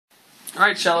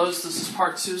Alright, cellos, this is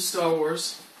part 2 Star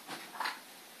Wars.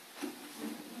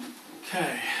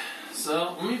 Okay,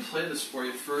 so let me play this for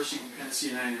you first. You can kind of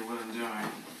see an idea of what I'm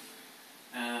doing.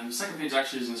 And the second page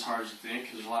actually isn't as hard as you think,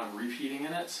 because there's a lot of repeating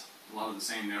in it, a lot of the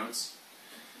same notes.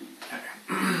 Okay,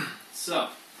 so,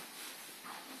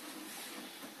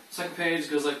 second page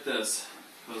goes like this.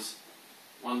 It goes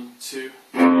 1, 2,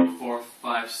 3, 4,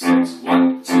 5, 6.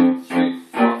 1, 2, 3,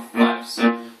 4, 5,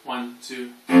 6. 1,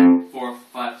 2, 3, 4,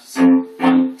 5, 6.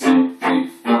 1, 2, 3,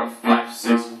 4, 5,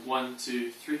 6. 1,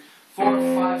 2, 3, 4,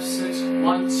 5, 6.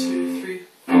 1, 2, 3,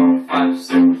 4, 5,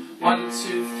 6. 1,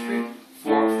 2, 3,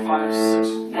 4, 5, 6.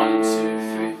 1, 2,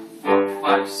 3, 4,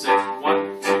 5, 6.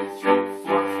 1, 2,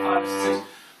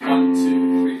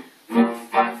 3, 4,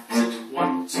 5, 6.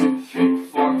 1, 2, 3, 4, 5, 6. 1, 2, 3,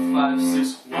 4, 5,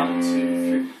 6. 1, 2,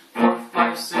 3, 4,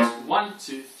 5, 6. 1,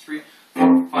 2, 3,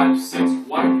 4, 5, 6.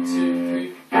 1, 2,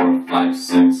 3, 4, 5,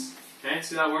 6. Okay,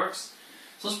 see how that works?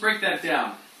 So let's break that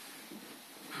down.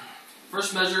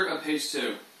 First measure of page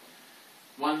 2.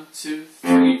 1, 2,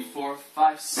 3, 4,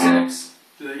 5, 6.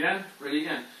 Do that again. Ready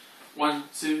again. 1,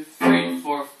 2, 3,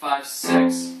 4, 5,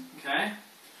 6. Okay?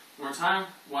 One more time.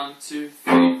 1, 2,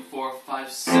 3, 4,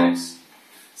 5, 6.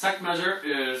 Second measure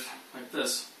is like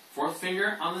this. Fourth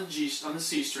finger on the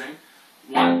C string.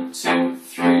 1, 2,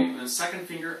 3. And then second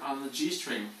finger on the G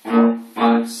string. 4,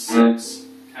 5, 6.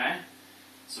 Okay?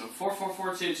 So 4, 4,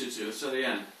 4, 2, 2, 2. Let's do it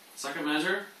again. Second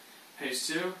measure. Page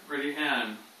 2. Ready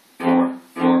and 4,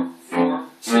 4, 4,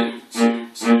 2, 2,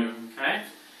 2. Okay?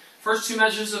 First two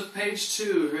measures of page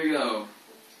 2. Here we go.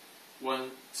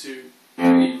 1, 2,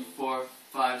 3, 4,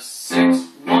 5, 6.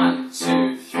 1,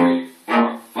 2, 3,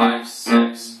 4, 5,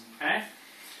 6. Okay?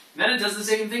 Then it does the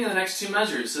same thing in the next two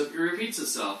measures, so it repeats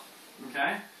itself.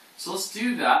 Okay? So let's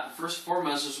do that. The first four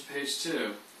measures of page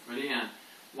 2. Ready and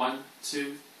 1,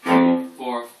 2, 3,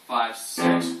 4, 5,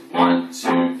 6. 1,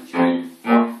 2, 3,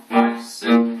 4, 5,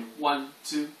 6. 1,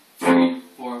 2, 3,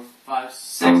 4, 5,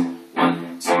 6.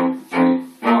 1, 2, 3,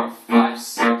 4, 5,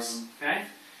 6. Okay?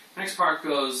 Next part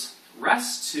goes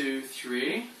rest 2,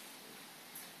 3.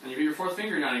 And you put your fourth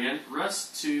finger down again.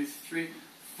 Rest 2, 3,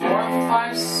 4,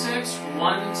 5, 6.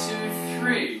 1, 2,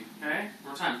 3. Okay? One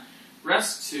more time.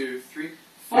 Rest 2, 3,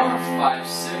 4, 5,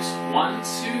 6. 1,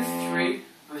 2, 3.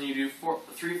 And then you do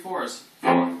 3 fours.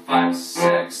 4, 5,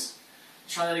 6.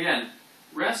 Try that again.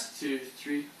 Rest 2,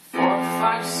 3, 4,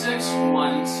 5, 6.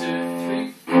 1, 2,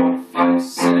 3, 4, 5,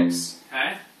 6.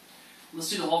 Okay? Let's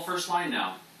do the whole first line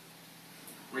now.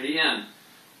 Ready in.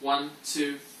 1,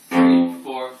 2, 3,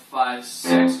 4, 5,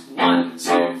 6. 1,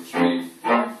 2, 3,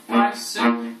 4, 5, 6.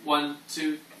 1,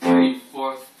 2, 3,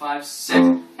 4, 5, 6.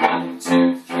 1,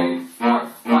 2, 3, 4,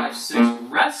 5, 6.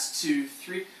 Rest 2,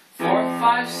 3, 4,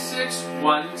 5, 6.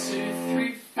 1, 2,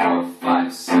 3, 4,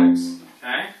 5, 6.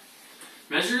 Okay?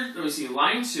 Measure, let me see,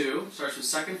 line 2 starts with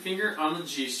second finger on the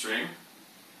G string.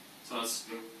 So it's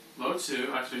low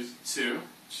 2, actually 2,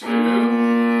 2,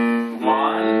 1,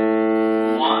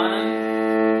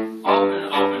 1, open,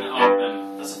 open,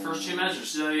 open. That's the first two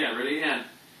measures. Do that again. Ready? Again.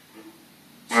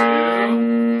 2,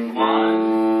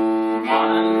 1,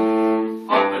 1,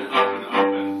 open, open,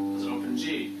 open. That's an open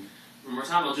G. One more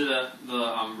time, I'll do the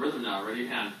rhythm now. Ready?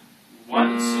 Again.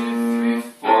 1, 2,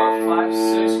 3, 4, 5,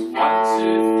 6. 1,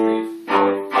 2, 3,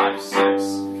 4, 5, 6.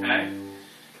 Okay?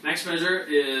 Next measure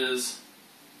is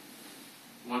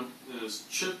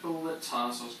triplet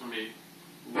toss, so it's going to be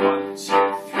 1, 2, 3,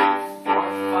 4,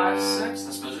 5, 6.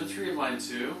 That's measure 3 of line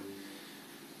 2.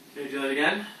 Okay, do that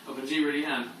again. Open G, ready,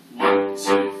 and 1,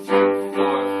 2, 3,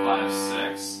 4, 5,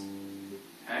 6.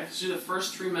 Okay, let's do the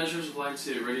first 3 measures of line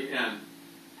 2. Ready, and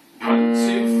 1,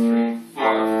 2, 3,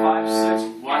 4, 5, 6.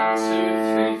 1, 2,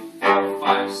 3, 4,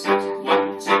 5, 6.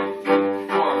 1, 2, 3,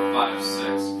 4, 5, 6.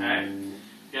 Okay?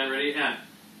 Again, ready, and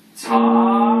ta,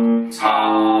 ta,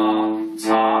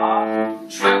 ta.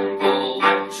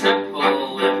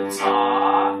 Triplet,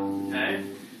 ta. Okay?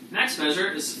 Next measure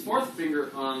is the fourth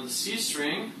finger on the C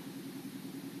string.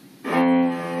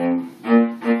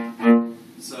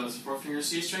 So it's fourth finger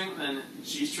C string, then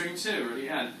G string 2. Ready,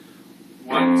 and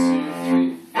 1, 2,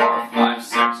 3, 4, 5,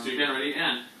 6. Do it again, ready,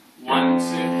 and 1,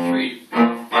 2, 3,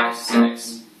 4, 5,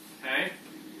 6. Okay?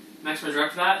 Next measure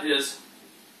after that is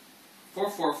 4,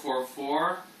 4, 4,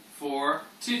 4, 4,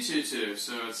 2, 2, 2.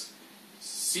 So it's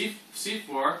C4,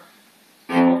 4,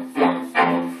 4,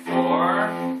 4,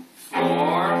 4,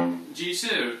 4, G2.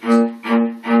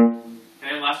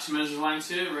 Okay, last two measures of line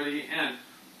 2, ready, and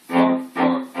 4,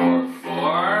 4, 4,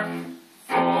 4,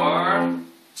 4,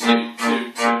 2,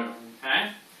 2, 2. Okay?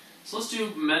 So let's do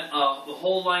the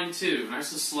whole line 2.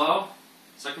 Nice and slow.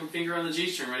 Second finger on the G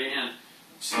string, ready, and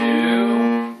 2,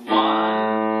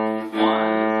 1,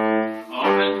 1,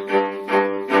 open,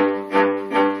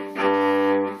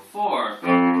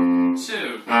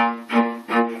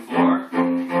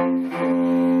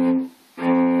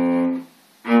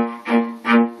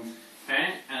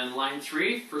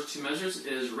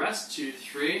 rest, 2,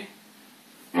 3,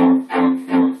 4, 4,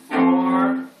 4,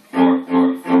 4, 4,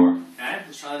 4, 4. Okay,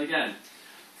 let's try that again.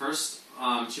 First,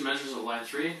 2 measures of line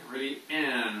 3. Ready,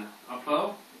 and up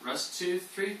bow. Rest, 2,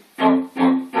 3, 4,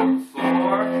 4, 4,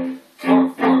 4, 4,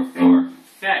 4, 4.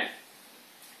 Okay.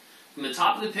 From the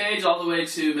top of the page all the way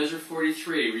to measure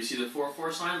 43, where you see the 4,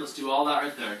 4 sign, let's do all that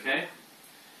right there, okay?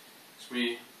 It's going to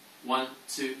be 1,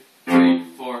 2, 3,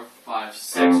 4, 5,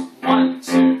 6. 1,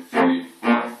 2, 3,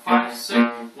 4, 5, 6.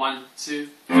 1, 2,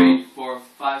 3, 4,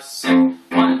 5, 6.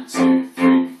 1, 2,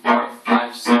 3, 4,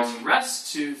 5, 6.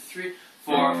 Rest, 2, 3,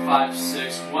 4, 5,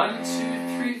 6. 1, 2,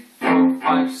 3, 4,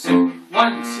 5, 6.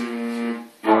 1, 2, 3,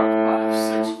 4, 5,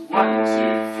 6. 1,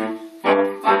 2, 3,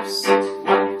 4, 5, 6.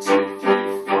 1, 2, 3,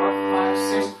 4, 5,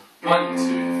 6. 1,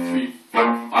 2, 3,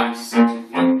 4, 5, 6.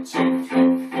 1, 2,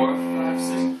 3, 4, 5,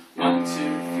 6. 1, 2,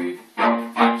 3,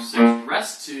 4, 5, 6.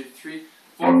 Rest, 2, 3,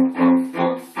 4, 4,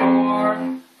 4,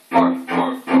 4, 4,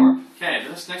 4, 4. Okay,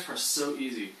 this next part's so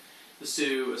easy. It's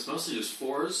mostly just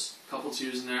 4s, a couple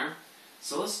 2s in there.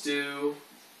 So let's do,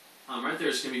 right there,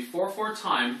 it's going to be 4, 4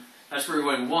 time. That's where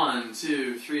we're going 1,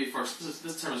 2, 3, 4. So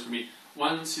this time is going to be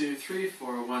 1, 2, 3,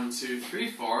 4, 1, 2,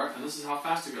 3, 4. And this is how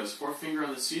fast it goes. 4 finger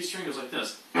on the C string goes like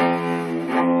this. Okay?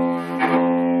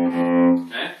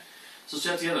 So let's do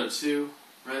that together. 2,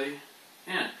 ready,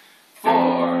 and 4,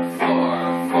 4,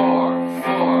 4,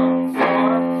 4, 4,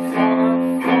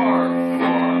 4,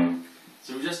 4. So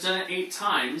we've just done it 8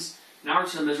 times. Now we're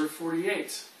going to measure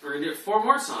 48. We're going to do it 4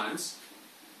 more times.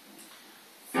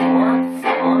 4,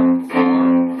 4,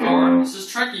 4, 4. This is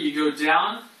tricky. You go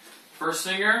down, first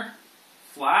finger,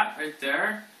 flat right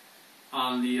there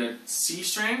on the C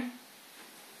string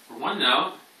for 1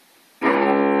 note.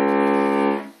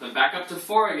 Then back up to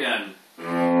 4 again.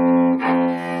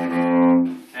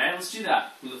 Okay, let's do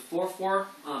that. With the 4, 4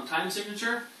 time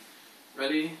signature.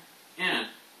 Ready, and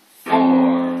 4,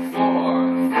 4,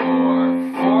 4,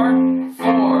 4,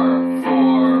 4,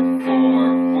 4,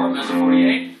 4, measure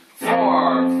 48. 4,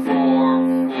 4, 4,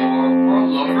 4,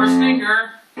 low first finger.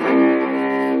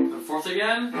 Then 4th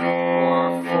again. 4,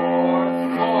 4,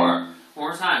 4. One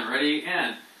more time. Ready,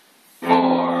 and 4,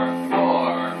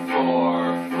 4,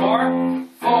 4, 4,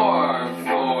 4,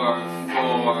 4,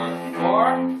 4, 4,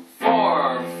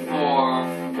 4,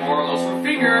 4, low first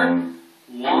finger.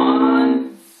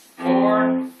 1,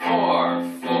 4, 4,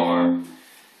 4.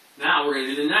 Now we're going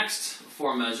to do the next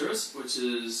 4 measures, which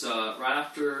is right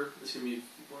after, it's going to be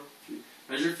 4, 3,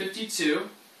 measure 52.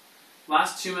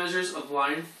 Last 2 measures of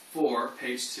line 4,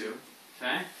 page 2.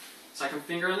 Okay? Second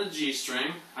finger on the G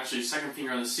string, actually second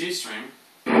finger on the C string.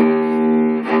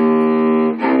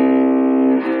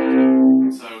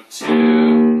 So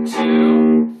 2,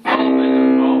 2,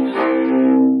 open, open.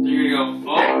 Then you're going to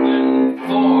go open, 4,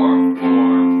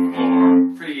 4,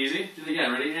 4. Pretty easy. Do it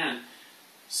again. Ready? And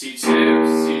C2,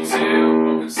 C2,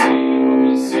 open C,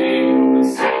 open C, open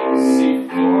C,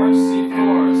 C4,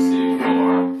 C4,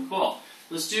 C4. Cool.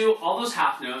 Let's do all those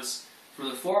half notes from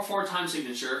the 4, 4 time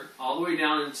signature all the way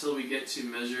down until we get to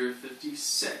measure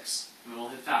 56. And we'll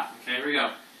hit that. Okay, here we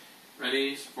go.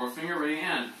 Ready? 4 finger, ready,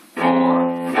 and 4,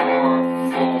 4,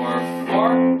 4,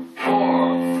 4, 4,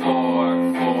 4,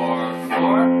 4,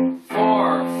 4,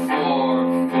 4,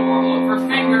 4, 4, look for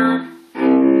finger.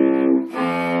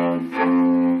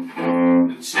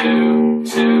 And 2,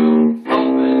 2,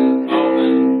 open,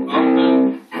 open,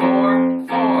 open, 4,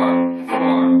 4,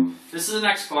 4. This is the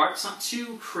next part. It's not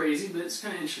too crazy, but it's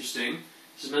kind of interesting.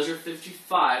 This is measure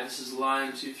 55. This is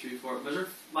line 2, 3, 4. Measure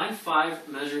line 5,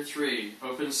 measure 3.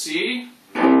 Open C.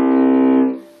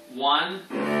 1,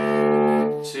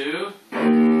 2,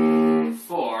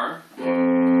 4.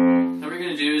 Then what you're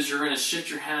going to do is you're going to shift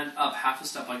your hand up half a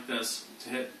step like this to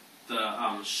hit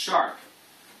the sharp.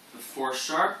 The 4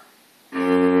 sharp.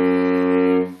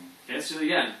 Okay, let's do it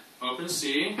again. Open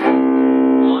C.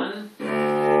 1,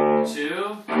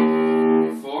 2,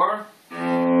 4.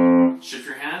 Shift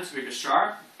your hand to make a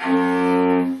sharp.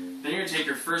 Then you're going to take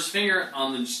your first finger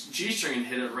on the G string and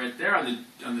hit it right there on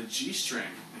the G string.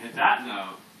 And hit that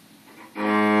note.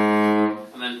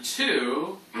 And then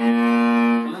 2,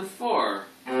 and then 4.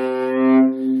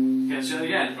 Okay, let's do that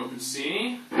again. Open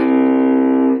C.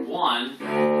 1,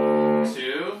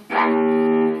 2,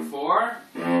 4.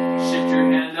 Shift your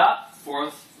hand up.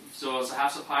 4th, so it's a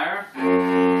half step higher.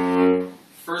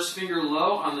 First finger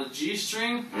low on the G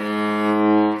string.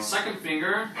 Second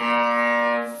finger.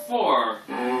 4.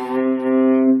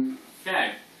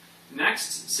 Okay.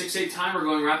 Next, 6/8 time, we're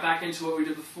going right back into what we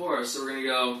did before. So we're going to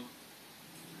go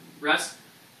rest.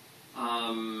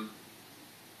 4,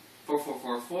 4,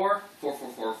 4, 4. 4, 4,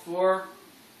 4, 4.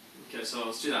 Okay, so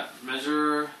let's do that.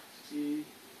 Measure.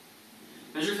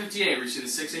 Measure 58, where you see the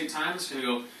 6/8 time. It's going to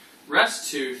go rest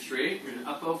 2, 3. We're going to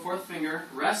up bow fourth finger.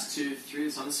 Rest 2, 3.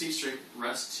 It's on the C string.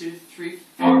 Rest 2, 3,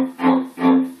 4, 4,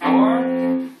 4,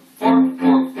 4. 4,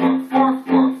 4, 4, 4, 4,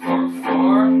 4,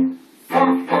 4.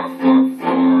 4, 4, 4,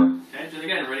 4. Okay, do it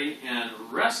again. Ready? And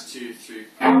rest 2, 3,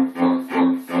 4, 4,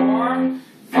 4, 4.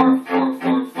 4, 4,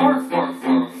 4, 4, 4,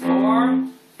 4, 4.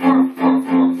 4, 4,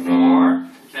 4, 4.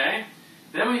 Okay?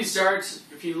 Then when you start,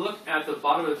 if you look at the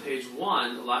bottom of page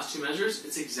 1, the last two measures,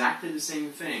 it's exactly the same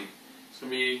thing. It's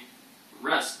going to be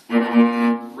rest, rest,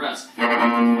 rest,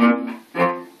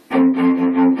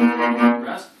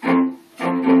 rest.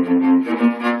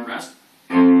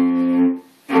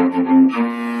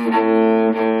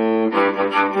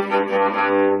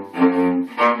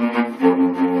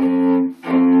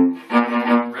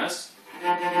 Rest.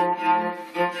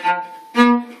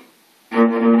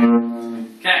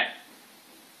 Okay.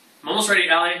 I'm almost ready,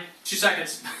 Allie. 2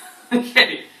 seconds.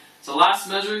 Okay. So last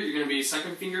measure, you're going to be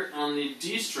second finger on the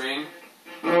D string.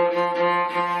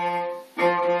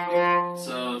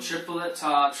 So triplet,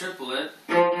 ta, triplet.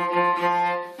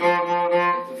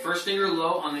 The first finger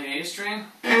low on the A string.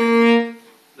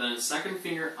 Then second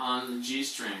finger on the G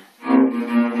string.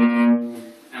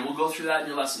 And we'll go through that in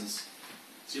your lessons.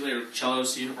 See you later, cello,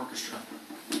 see you in orchestra.